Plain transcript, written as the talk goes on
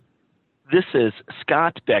This is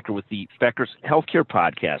Scott Becker with the Becker's Healthcare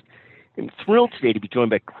Podcast. I'm thrilled today to be joined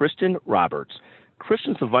by Kristen Roberts.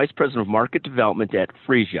 Kristen's the Vice President of Market Development at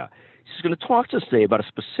Phreesia. She's going to talk to us today about a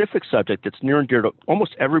specific subject that's near and dear to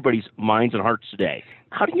almost everybody's minds and hearts today.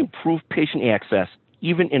 How do you improve patient access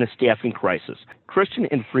even in a staffing crisis? Kristen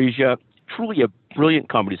and Phreesia, truly a brilliant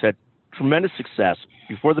company, has had tremendous success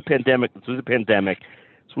before the pandemic and through the pandemic.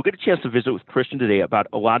 So we'll get a chance to visit with Kristen today about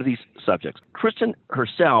a lot of these subjects. Kristen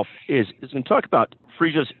herself is going to talk about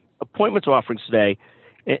Phreesia's appointments offerings today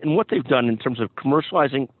and what they've done in terms of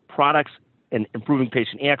commercializing products and improving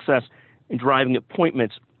patient access and driving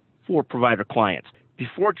appointments for provider clients.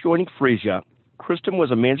 Before joining Phreesia, Kristen was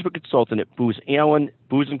a management consultant at Booz Allen,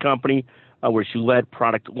 Booz & Company, where she led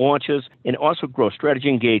product launches and also growth strategy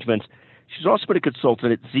engagements. She's also been a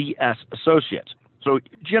consultant at ZS Associates. So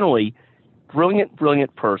generally,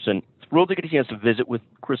 brilliant person. Thrilled to get a chance to visit with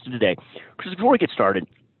Kristen today. Kristen, before we get started,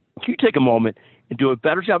 can you take a moment and do a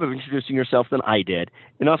better job of introducing yourself than I did,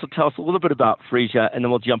 and also tell us a little bit about Phreesia, and then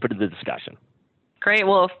we'll jump into the discussion. Great.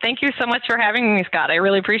 Well, thank you so much for having me, Scott. I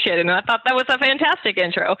really appreciate it. And I thought that was a fantastic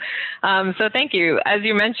intro. So thank you. As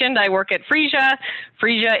you mentioned, I work at Phreesia.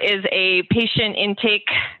 Phreesia is a patient intake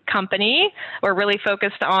company. We're really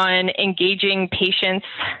focused on engaging patients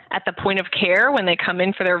at the point of care when they come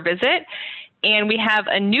in for their visit. And we have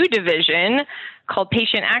a new division called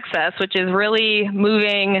Patient Access, which is really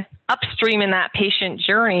moving upstream in that patient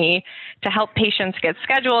journey to help patients get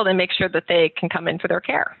scheduled and make sure that they can come in for their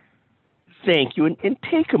care. Thank you. And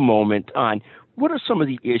take a moment on what are some of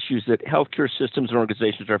the issues that healthcare systems and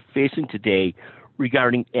organizations are facing today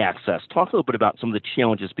regarding access. Talk a little bit about some of the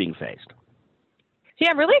challenges being faced. Yeah,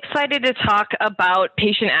 I'm really excited to talk about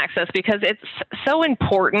patient access because it's so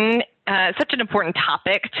important, such an important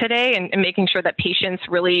topic today, and making sure that patients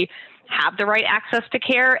really have the right access to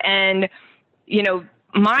care. And, you know,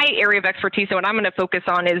 my area of expertise and what I'm going to focus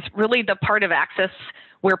on is really the part of access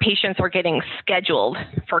where patients are getting scheduled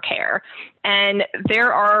for care. And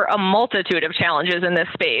there are a multitude of challenges in this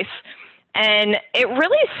space. And it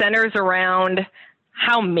really centers around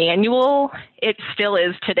how manual it still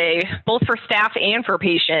is today, both for staff and for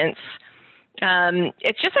patients.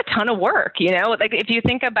 It's just a ton of work, you know, like if you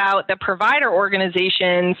think about the provider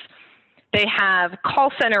organizations, they have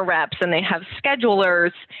call center reps and they have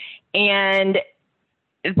schedulers, and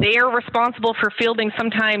they're responsible for fielding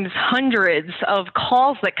sometimes hundreds of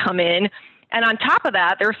calls that come in. And on top of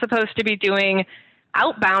that, they're supposed to be doing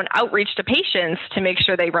outbound outreach to patients to make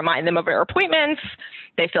sure they remind them of their appointments,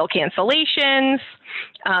 they fill cancellations.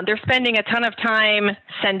 They're spending a ton of time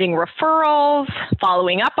sending referrals,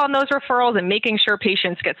 following up on those referrals, and making sure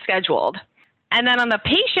patients get scheduled. And then on the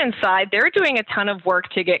patient side, they're doing a ton of work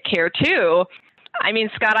to get care too. I mean,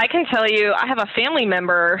 Scott, I can tell you, I have a family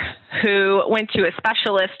member who went to a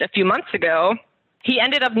specialist a few months ago. He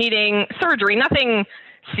ended up needing surgery, nothing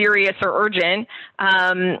serious or urgent,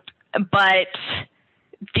 but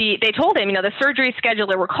they told him, you know, the surgery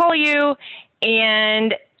scheduler will call you,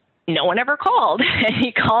 and no one ever called. And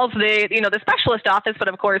he calls the specialist office, but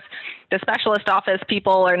of course, the specialist office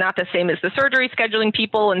people are not the same as the surgery scheduling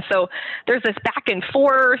people. And so there's this back and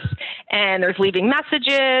forth, and there's leaving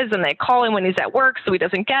messages, and they call him when he's at work, so he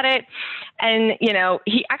doesn't get it. And, you know,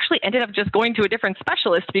 he actually ended up just going to a different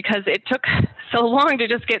specialist because it took so long to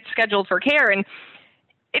just get scheduled for care. And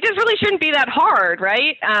it just really shouldn't be that hard,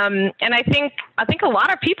 right? And I think a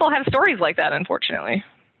lot of people have stories like that, unfortunately.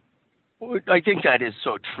 I think that is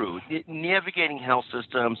so true. Navigating health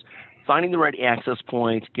systems, finding the right access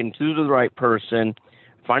points, getting through to the right person,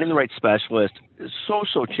 finding the right specialist is so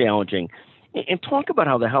challenging. And talk about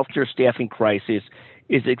how the healthcare staffing crisis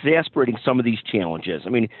is exacerbating some of these challenges. I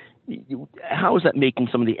mean, how is that making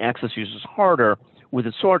some of the access users harder with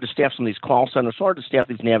it so hard to staff some of these call centers, so hard to staff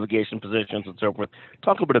these navigation positions and so forth?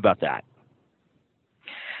 Talk a little bit about that.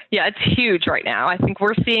 Yeah, it's huge right now. I think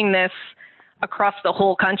we're seeing this across the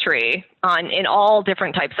whole country in all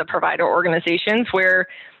different types of provider organizations where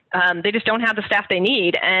they just don't have the staff they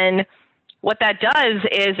need. And what that does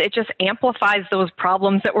is it just amplifies those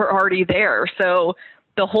problems that were already there. So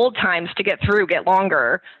the hold times to get through get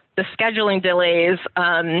longer, the scheduling delays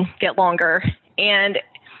get longer, and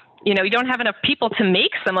you know, you don't have enough people to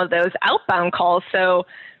make some of those outbound calls. So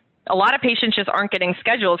a lot of patients just aren't getting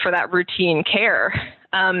scheduled for that routine care.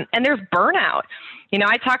 And there's burnout. You know,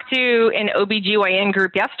 I talked to an OBGYN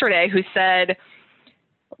group yesterday who said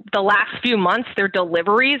the last few months, their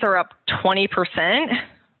deliveries are up 20%,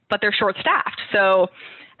 but they're short-staffed. So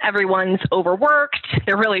everyone's overworked,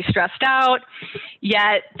 they're really stressed out,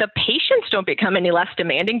 yet the patients don't become any less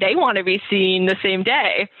demanding. They want to be seen the same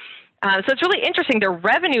day. So it's really interesting. Their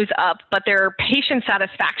revenue's up, but their patient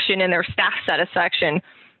satisfaction and their staff satisfaction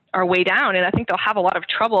are way down. And I think they'll have a lot of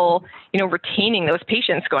trouble, retaining those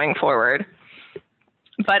patients going forward.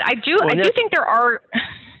 But I do think there are.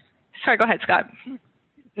 Sorry, go ahead, Scott.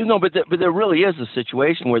 No, but there really is a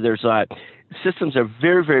situation where there's systems are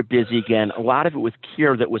very, very busy again. A lot of it with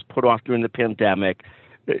care that was put off during the pandemic.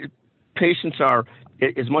 Patients are,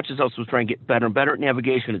 as much as else, was trying to get better and better at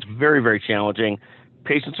navigation. It's very, very challenging.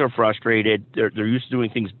 Patients are frustrated. They're used to doing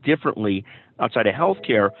things differently outside of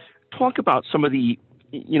healthcare. Talk about some of the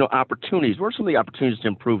opportunities. What are some of the opportunities to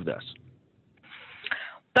improve this?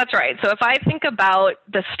 That's right. So if I think about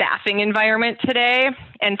the staffing environment today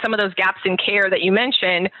and some of those gaps in care that you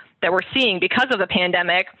mentioned that we're seeing because of the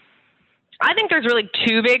pandemic, I think there's really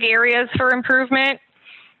two big areas for improvement.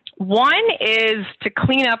 One is to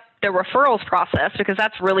clean up the referrals process, because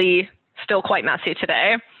that's really still quite messy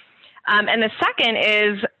today. And the second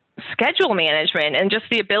is schedule management and just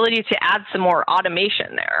the ability to add some more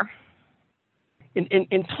automation there.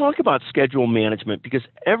 And talk about schedule management, because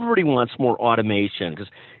everybody wants more automation, because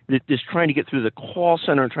this trying to get through the call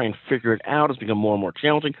center and trying to figure it out has become more and more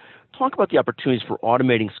challenging. Talk about the opportunities for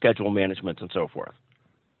automating schedule management and so forth.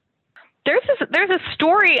 There's a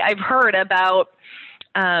story I've heard about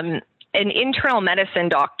an internal medicine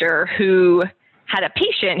doctor who had a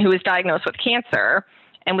patient who was diagnosed with cancer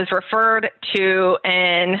and was referred to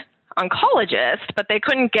an oncologist, but they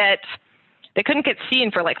couldn't get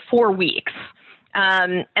seen for like 4 weeks.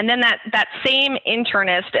 And then that same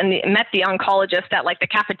internist met the oncologist at like the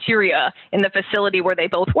cafeteria in the facility where they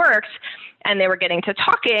both worked, and they were getting to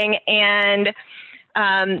talking. And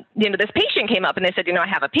this patient came up and they said, I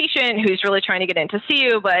have a patient who's really trying to get in to see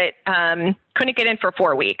you, but couldn't get in for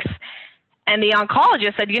 4 weeks. And the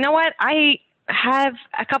oncologist said, you know what? I have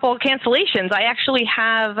a couple of cancellations. I actually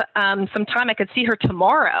have some time. I could see her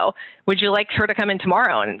tomorrow. Would you like her to come in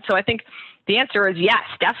tomorrow? And so I think the answer is yes,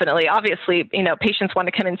 definitely. Obviously, patients want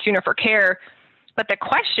to come in sooner for care, but the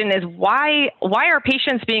question is why are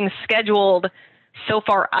patients being scheduled so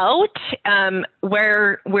far out,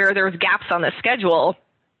 where there's gaps on the schedule?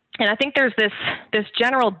 And I think there's this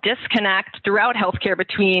general disconnect throughout healthcare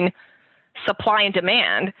between supply and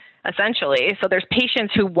demand, essentially. So there's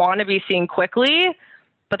patients who want to be seen quickly,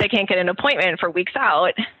 but they can't get an appointment for weeks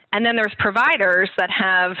out. And then there's providers that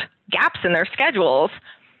have gaps in their schedules.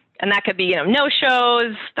 And that could be,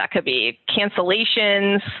 no-shows, that could be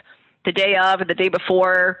cancellations the day of or the day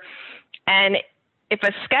before. And if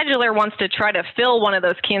a scheduler wants to try to fill one of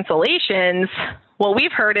those cancellations, what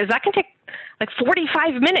we've heard is that can take like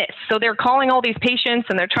 45 minutes. So they're calling all these patients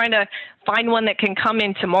and they're trying to find one that can come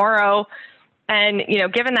in tomorrow. And,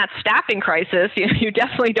 given that staffing crisis, you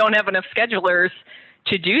definitely don't have enough schedulers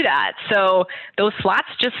to do that. So those slots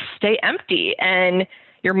just stay empty, and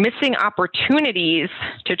you're missing opportunities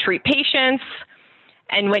to treat patients.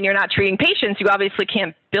 And when you're not treating patients, you obviously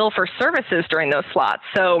can't bill for services during those slots.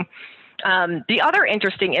 So the other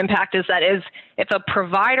interesting impact is if a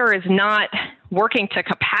provider is not working to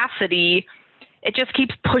capacity, it just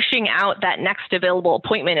keeps pushing out that next available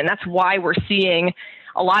appointment. And that's why we're seeing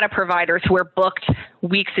a lot of providers who are booked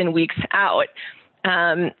weeks and weeks out.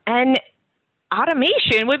 And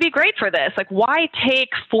automation would be great for this. Like, why take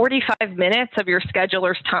 45 minutes of your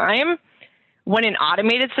scheduler's time when an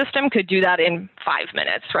automated system could do that in 5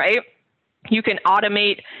 minutes, right? You can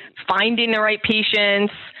automate finding the right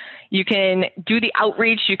patients. You can do the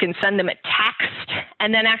outreach. You can send them a text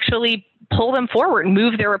and then actually pull them forward and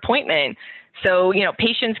move their appointment. So,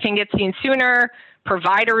 patients can get seen sooner.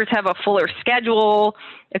 Providers have a fuller schedule.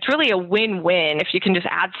 It's really a win-win if you can just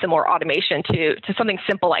add some more automation to something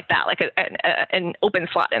simple like that, like an open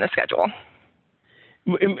slot in a schedule.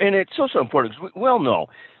 And it's also important, because we all know,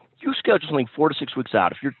 you scheduling 4 to 6 weeks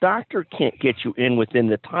out. If your doctor can't get you in within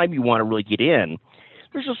the time you want to really get in,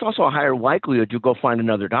 there's just also a higher likelihood you'll go find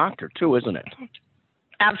another doctor too, isn't it?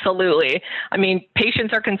 Absolutely. I mean,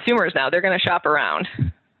 patients are consumers now. They're going to shop around.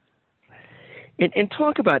 And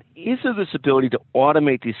talk about, is there this ability to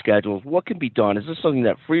automate these schedules? What can be done? Is this something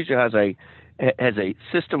that Phreesia has a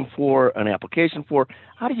system for, an application for?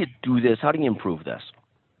 How do you do this? How do you improve this?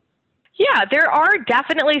 Yeah, there are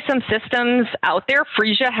definitely some systems out there.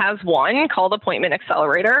 Phreesia has one called Appointment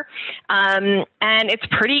Accelerator, and it's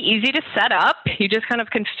pretty easy to set up. You just kind of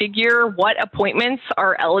configure what appointments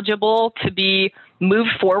are eligible to be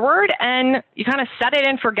moved forward, and you kind of set it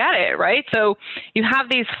and forget it, right? So you have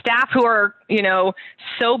these staff who are,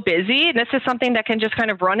 so busy, and this is something that can just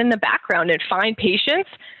kind of run in the background and find patients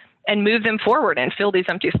and move them forward and fill these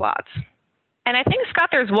empty slots. And I think, Scott,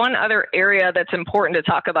 there's one other area that's important to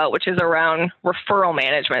talk about, which is around referral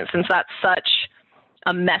management, since that's such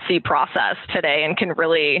a messy process today and can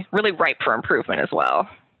really ripe for improvement as well.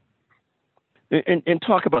 And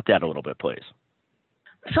talk about that a little bit, please.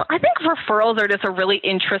 So I think referrals are just a really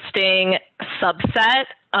interesting subset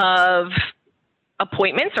of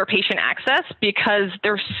appointments or patient access because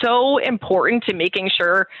they're so important to making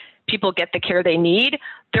sure people get the care they need.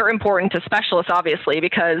 They're important to specialists, obviously,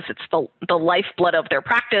 because it's the lifeblood of their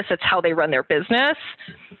practice. It's how they run their business.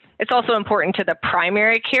 It's also important to the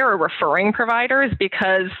primary care or referring providers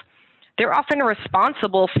because they're often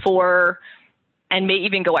responsible for and may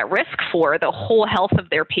even go at risk for the whole health of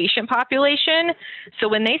their patient population. So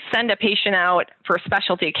when they send a patient out for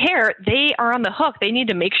specialty care, they are on the hook. They need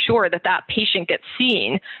to make sure that that patient gets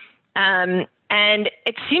seen. And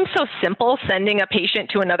it seems so simple sending a patient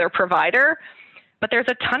to another provider, but there's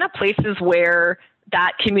a ton of places where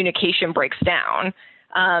that communication breaks down.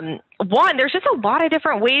 One, there's just a lot of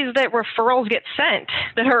different ways that referrals get sent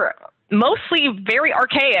that are mostly very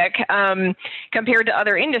archaic compared to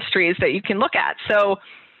other industries that you can look at. So,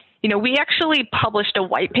 we actually published a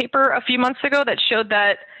white paper a few months ago that showed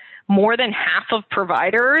that more than half of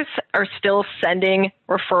providers are still sending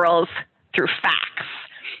referrals through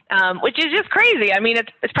fax, which is just crazy. I mean,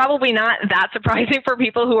 it's probably not that surprising for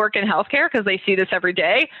people who work in healthcare because they see this every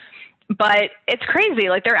day, but it's crazy.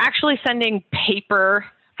 Like they're actually sending paper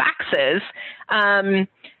faxes.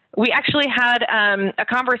 We actually had a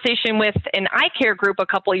conversation with an eye care group a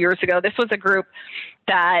couple of years ago. This was a group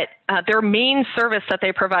that their main service that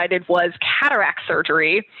they provided was cataract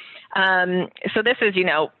surgery. So this is,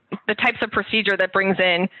 the types of procedure that brings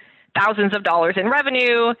in thousands of dollars in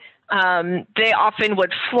revenue. They often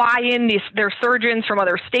would fly in their surgeons from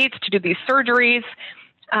other states to do these surgeries.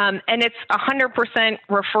 And it's 100%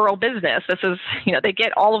 referral business. This is, they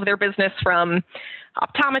get all of their business from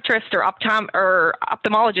optometrists or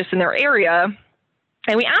ophthalmologists in their area.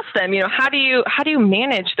 And we asked them, how do you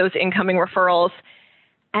manage those incoming referrals?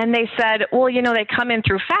 And they said, well, they come in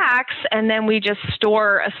through fax and then we just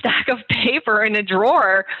store a stack of paper in a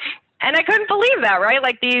drawer. And I couldn't believe that, right?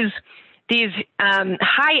 Like these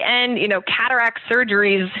high-end, cataract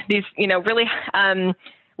surgeries, these, really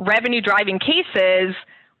revenue driving cases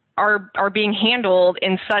are being handled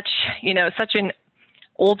in such an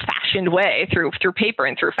old-fashioned way through paper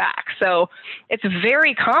and through fax. So it's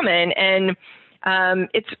very common, and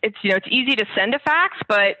it's easy to send a fax,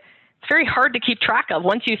 but it's very hard to keep track of.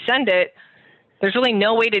 Once you send it, there's really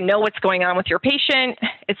no way to know what's going on with your patient.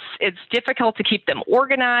 It's difficult to keep them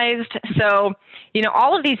organized. So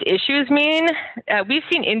all of these issues mean we've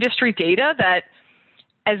seen industry data that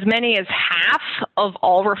as many as half of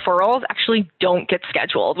all referrals actually don't get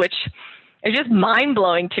scheduled, which is just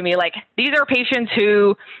mind-blowing to me. Like, these are patients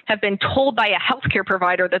who have been told by a healthcare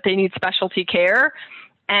provider that they need specialty care,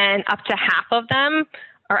 and up to half of them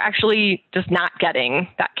are actually just not getting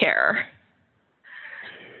that care.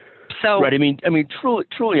 So, right. I mean,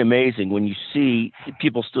 truly amazing when you see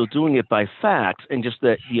people still doing it by fax, and just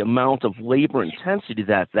the amount of labor intensity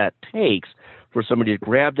that takes for somebody to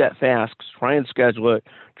grab that fax, try and schedule it,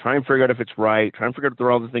 try and figure out if it's right, try and figure out if there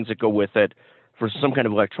are all the things that go with it, for some kind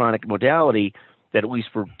of electronic modality that at least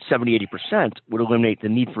for 70, 80% would eliminate the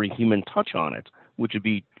need for a human touch on it, which would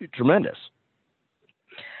be tremendous.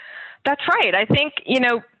 That's right. I think,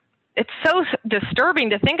 it's so disturbing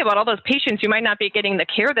to think about all those patients who might not be getting the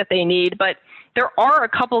care that they need, but there are a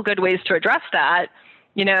couple good ways to address that.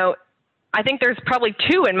 I think there's probably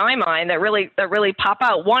two in my mind that really pop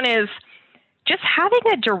out. One is just having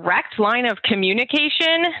a direct line of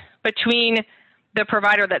communication between the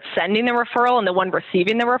provider that's sending the referral and the one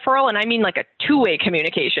receiving the referral. And I mean like a two-way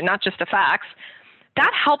communication, not just a fax.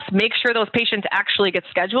 That helps make sure those patients actually get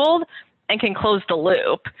scheduled and can close the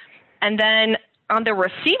loop. And then on the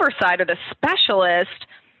receiver side, or the specialist,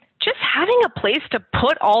 just having a place to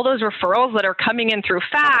put all those referrals that are coming in through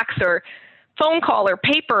fax or phone call or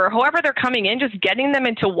paper, or however they're coming in, just getting them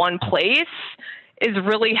into one place is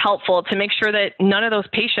really helpful to make sure that none of those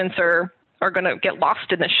patients are going to get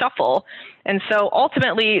lost in the shuffle. And so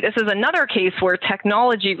ultimately, this is another case where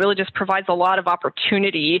technology really just provides a lot of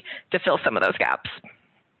opportunity to fill some of those gaps.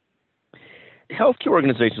 Healthcare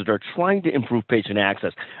organizations are trying to improve patient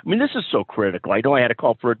access. I mean, this is so critical. I know I had to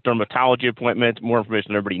call for a dermatology appointment, more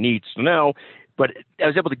information than everybody needs to know, but I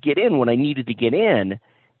was able to get in when I needed to get in,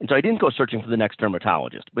 and so I didn't go searching for the next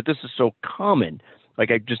dermatologist. But this is so common. Like,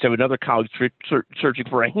 I just have another colleague searching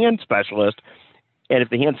for a hand specialist, and if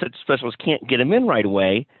the hand specialist can't get him in right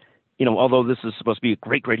away, although this is supposed to be a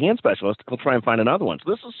great hand specialist, he'll try and find another one.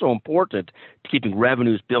 So this is so important to keeping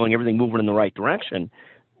revenues, billing, everything moving in the right direction.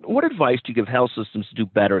 What advice do you give health systems to do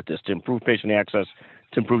better at this, to improve patient access,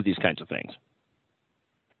 to improve these kinds of things?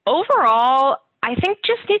 Overall, I think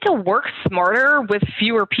just need to work smarter with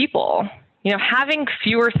fewer people. Having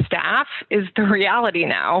fewer staff is the reality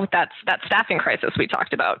now. That's that staffing crisis we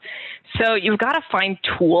talked about. So you've got to find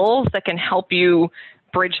tools that can help you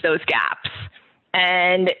bridge those gaps.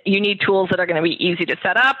 And you need tools that are going to be easy to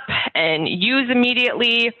set up and use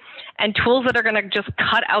immediately, and tools that are going to just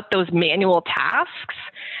cut out those manual tasks,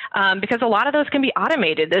 because a lot of those can be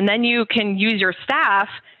automated. And then you can use your staff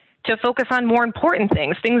to focus on more important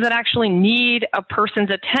things that actually need a person's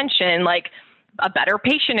attention, like a better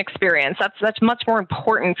patient experience. That's much more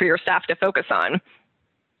important for your staff to focus on.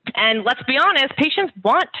 And let's be honest, patients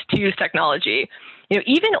want to use technology.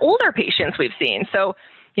 Even older patients we've seen. So,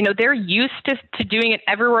 they're used to doing it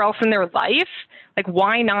everywhere else in their life. Like,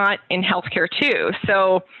 why not in healthcare too?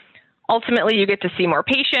 So ultimately, you get to see more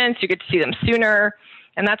patients, you get to see them sooner.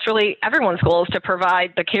 And that's really everyone's goal, is to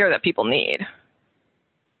provide the care that people need.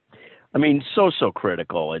 I mean, so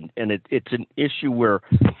critical. And it's an issue where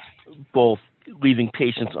both leaving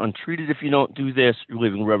patients untreated if you don't do this, you're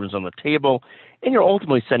leaving revenues on the table, and you're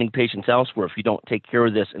ultimately sending patients elsewhere if you don't take care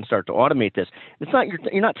of this and start to automate this. It's not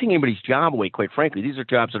you're not taking anybody's job away, quite frankly. These are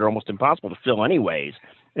jobs that are almost impossible to fill anyways.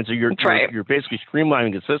 And so you're basically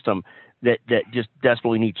streamlining a system that just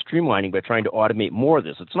desperately needs streamlining by trying to automate more of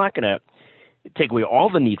this. It's not going to take away all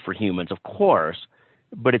the need for humans, of course,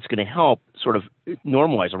 but it's going to help sort of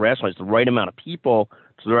normalize or rationalize the right amount of people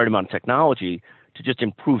to the right amount of technology to just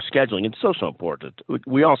improve scheduling. It's so important.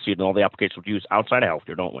 We all see it in all the applications we use outside of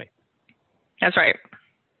healthcare, don't we? That's right.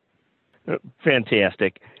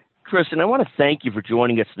 Fantastic. Kristen, I want to thank you for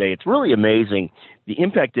joining us today. It's really amazing the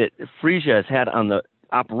impact that Phreesia has had on the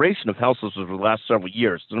operation of health systems over the last several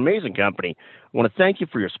years. It's an amazing company. I want to thank you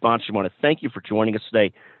for your sponsorship. I want to thank you for joining us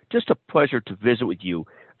today. Just a pleasure to visit with you.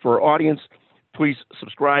 For our audience, please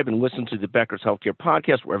subscribe and listen to the Becker's Healthcare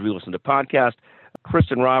Podcast, wherever you listen to podcasts.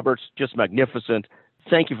 Kristen Roberts, just magnificent.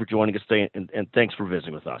 Thank you for joining us today, and thanks for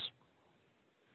visiting with us.